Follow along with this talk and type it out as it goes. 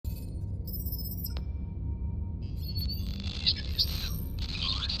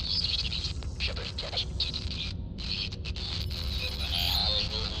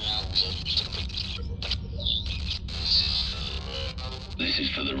is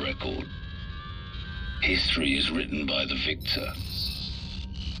for the record. History is written by the victor.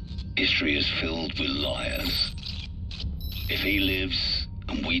 History is filled with liars. If he lives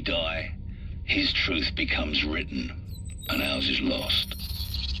and we die, his truth becomes written and ours is lost.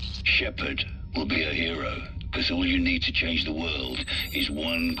 Shepard will be a hero because all you need to change the world is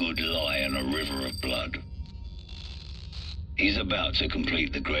one good lie and a river of blood. He's about to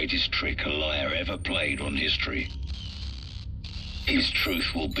complete the greatest trick a liar ever played on history. His truth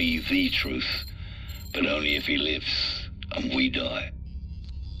will be the truth, but only if he lives and we die.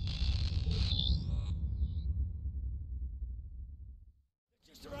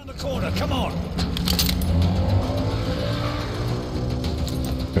 Just around the corner, come on!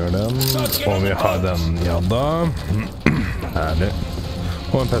 Gjør den, og vi har den, ja da. Herlig.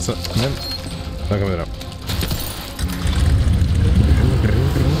 Og en PC. Men, da kan vi gjøre.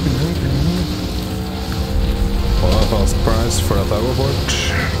 Og det er fast price for at jeg går bort.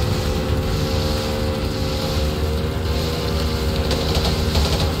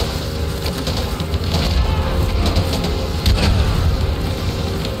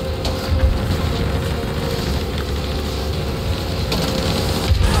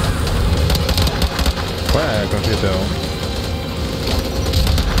 Jeg kan skyte det også.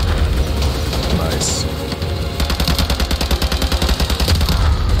 Nice.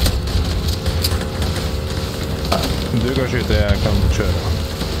 Du kan skyte, jeg kan kjøre.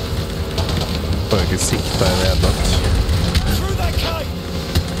 Får ikke sikte i det hele tatt.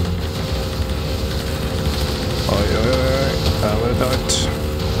 Oi, oi, oi. Her var det tight.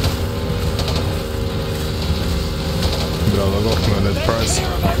 Bra det har gått med litt price.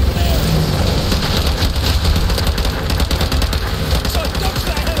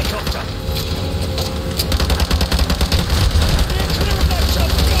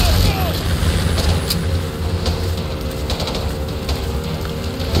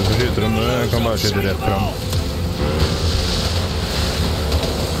 Jeg kan bare skyte rett frem.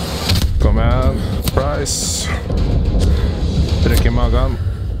 Kom igjen, Price. Trekk i magen.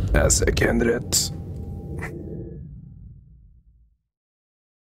 Jeg ser ikke en dritt.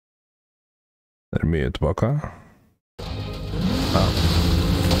 Det er mye tilbake. Ja.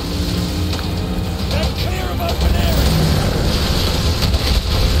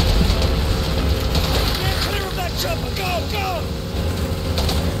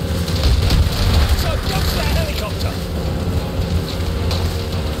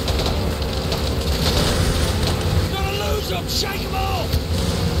 Shake them all!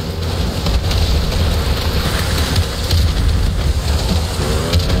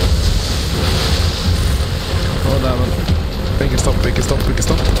 Å, dæven. Ikke stopp, ikke stopp, ikke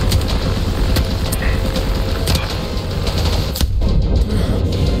stopp.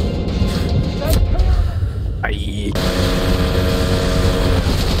 Nei.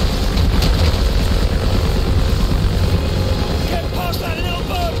 Get past that little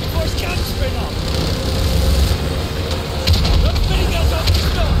bird before his gun spin off!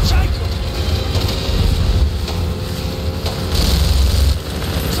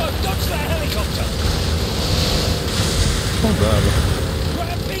 Oh, damn.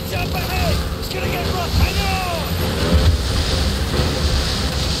 Rampage up ahead! It's gonna get rough! Hang on!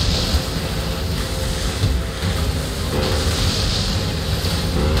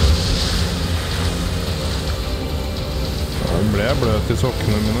 Da ble jeg bløt i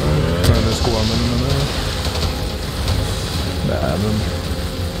sokkene mine. Eller skoene mine. Dæven.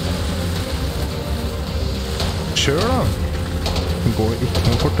 Kjør da! Det går ikke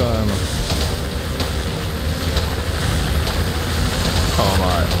noe fort der ennå. Å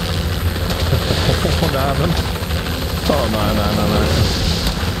nei. Dæven. Å nei, nei, nei, nei.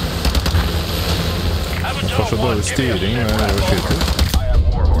 Jeg får så dårlig styring når jeg gjør skyter.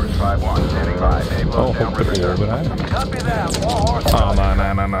 Å, hopper over her. Å nei,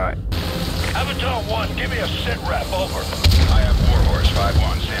 nei, nei, nei. Avatar 1, give me a sit rep, over. I have Warhorse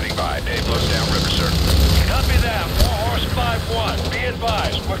 5-1 standing by. Dave blows down river, sir. Copy that, Warhorse 5-1. Be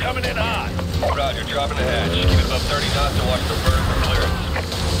advised, we're coming in hot. Roger, dropping the hatch. Keep it above 30 knots to watch the burn for clearance.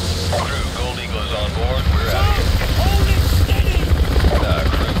 Crew, Gold Eagle is on board. We're out of here. Hold it steady!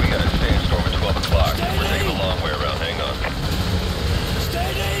 Crew, we got a sandstorm at 12 o'clock. We're taking a long way around. Hang on.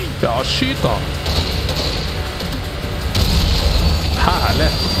 Steady! Ja, skyt da!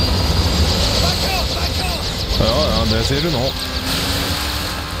 Herlig! Back up, back up! Ja, ja, det sier du nå.